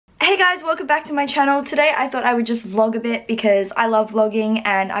guys, welcome back to my channel. Today I thought I would just vlog a bit because I love vlogging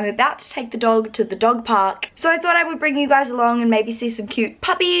and I'm about to take the dog to the dog park. So I thought I would bring you guys along and maybe see some cute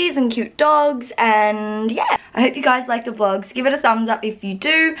puppies and cute dogs, and yeah. I hope you guys like the vlogs. Give it a thumbs up if you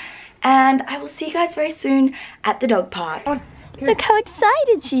do, and I will see you guys very soon at the dog park. Look how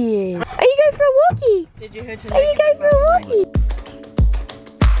excited she is. Are you going for a walkie? Did you hear today? Are you going for a walkie?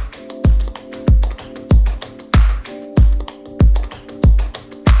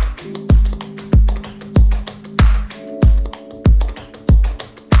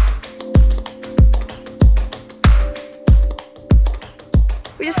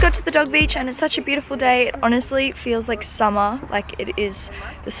 We just got to the dog beach and it's such a beautiful day. It honestly feels like summer. Like it is,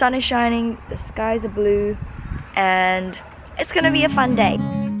 the sun is shining, the skies are blue, and it's gonna be a fun day.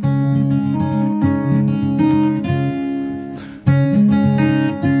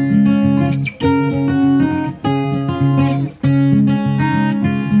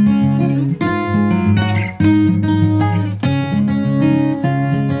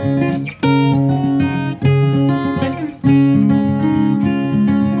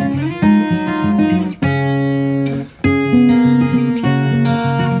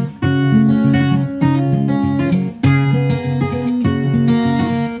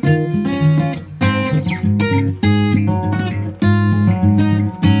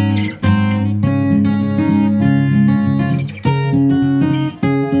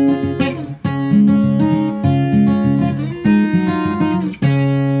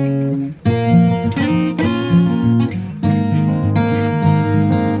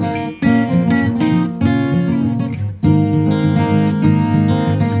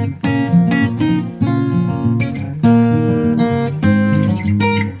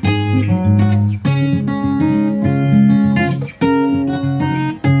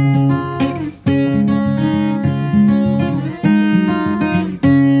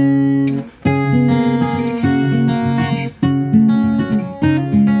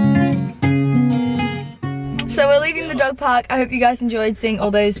 Park. I hope you guys enjoyed seeing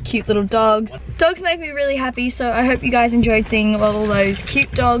all those cute little dogs. Dogs make me really happy, so I hope you guys enjoyed seeing all those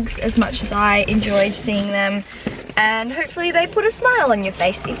cute dogs as much as I enjoyed seeing them, and hopefully they put a smile on your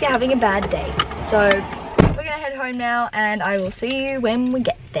face if you're having a bad day. So we're gonna head home now and I will see you when we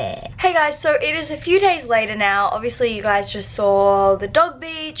get there. Hey guys, so it is a few days later now. Obviously you guys just saw the dog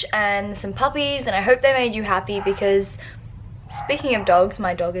beach and some puppies, and I hope they made you happy because speaking of dogs,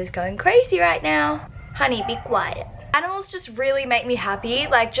 my dog is going crazy right now. Honey, be quiet. Animals just really make me happy.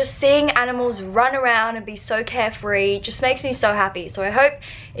 Like, just seeing animals run around and be so carefree just makes me so happy. So I hope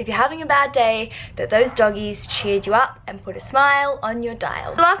if you're having a bad day that those doggies cheered you up and put a smile on your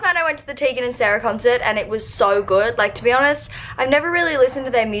dial. Last night I went to the Tegan and Sara concert and it was so good. Like, to be honest, I've never really listened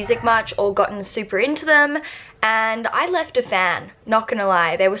to their music much or gotten super into them, and I left a fan, not gonna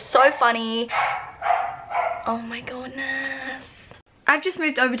lie. They were so funny. Oh my goodness. I've just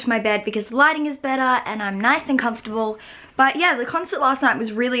moved over to my bed because the lighting is better and I'm nice and comfortable. But yeah, the concert last night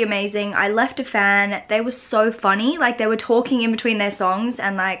was really amazing. I left a fan. They were so funny. Like, they were talking in between their songs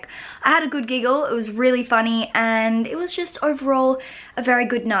and like I had a good giggle. It was really funny and it was just overall a very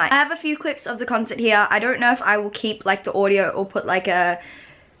good night. I have a few clips of the concert here. I don't know if I will keep like the audio or put like a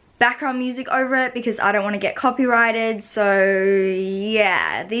background music over it because I don't want to get copyrighted. So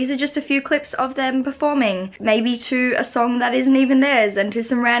yeah, these are just a few clips of them performing, maybe to a song that isn't even theirs and to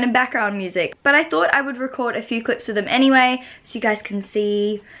some random background music. But I thought I would record a few clips of them anyway so you guys can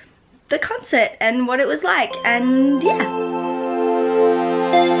see the concert and what it was like, and yeah.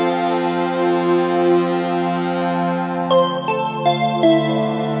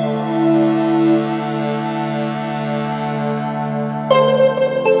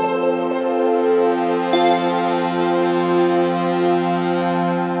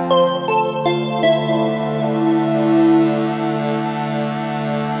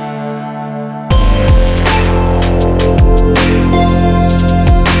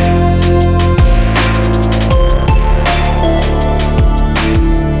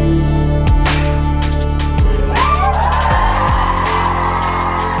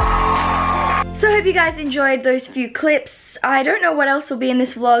 You guys enjoyed those few clips. I don't know what else will be in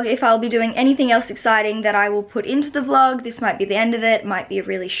this vlog, if I'll be doing anything else exciting that I will put into the vlog. This might be the end of it, might be a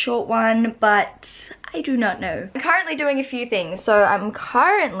really short one, but I do not know. I'm currently doing a few things. So I'm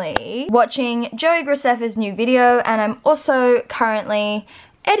currently watching Joey Graceffa's new video, and I'm also currently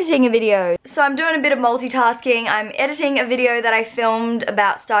editing a video. So I'm doing a bit of multitasking. I'm editing a video that I filmed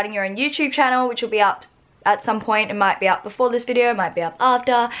about starting your own YouTube channel, which will be up at some point. It might be up before this video, it might be up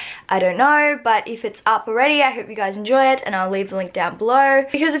after, I don't know, but if it's up already, I hope you guys enjoy it, and I'll leave the link down below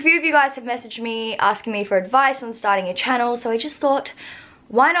because a few of you guys have messaged me asking me for advice on starting a channel, so I just thought,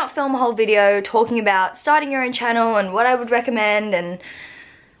 why not film a whole video talking about starting your own channel and what I would recommend and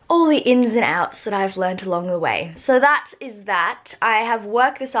all the ins and outs that I've learned along the way. So that is that. I have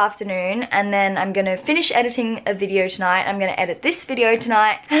work this afternoon and then I'm gonna finish editing a video tonight. I'm gonna edit this video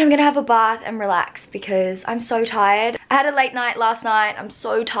tonight and I'm gonna have a bath and relax because I'm so tired. I had a late night last night. I'm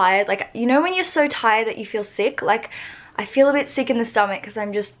so tired. Like, you know when you're so tired that you feel sick? Like, I feel a bit sick in the stomach because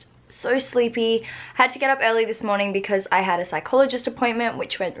I'm just so sleepy. I had to get up early this morning because I had a psychologist appointment,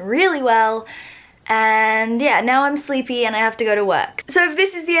 which went really well. And yeah, now I'm sleepy and I have to go to work. So if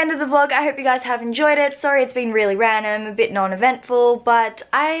this is the end of the vlog, I hope you guys have enjoyed it. Sorry it's been really random, a bit non-eventful, but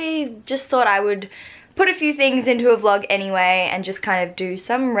I just thought I would put a few things into a vlog anyway and just kind of do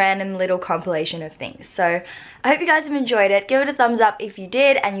some random little compilation of things. So I hope you guys have enjoyed it. Give it a thumbs up if you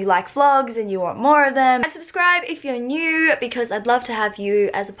did and you like vlogs and you want more of them. And subscribe if you're new because I'd love to have you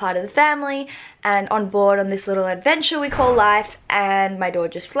as a part of the family and on board on this little adventure we call life. And my door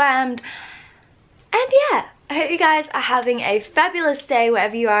just slammed. And yeah, I hope you guys are having a fabulous day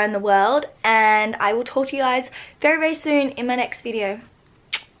wherever you are in the world, and I will talk to you guys very, very soon in my next video.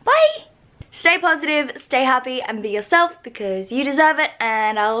 Bye! Stay positive, stay happy, and be yourself because you deserve it,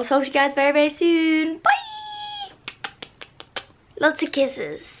 and I'll talk to you guys very, very soon. Bye! Lots of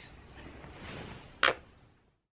kisses.